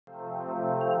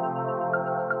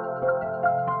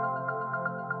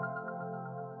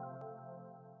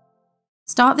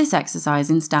Start this exercise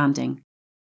in standing.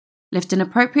 Lift an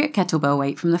appropriate kettlebell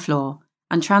weight from the floor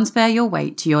and transfer your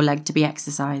weight to your leg to be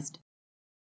exercised.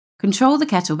 Control the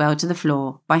kettlebell to the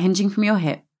floor by hinging from your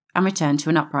hip and return to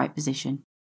an upright position.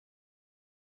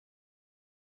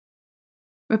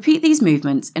 Repeat these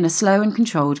movements in a slow and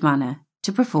controlled manner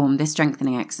to perform this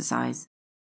strengthening exercise.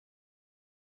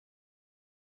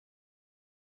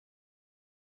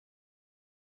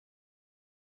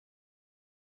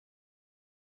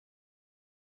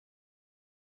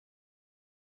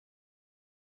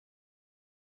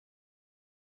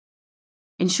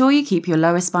 Ensure you keep your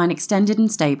lower spine extended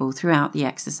and stable throughout the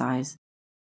exercise.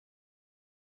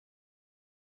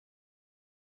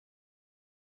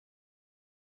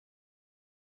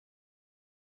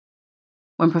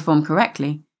 When performed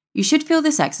correctly, you should feel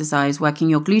this exercise working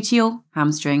your gluteal,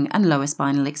 hamstring, and lower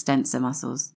spinal extensor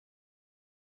muscles.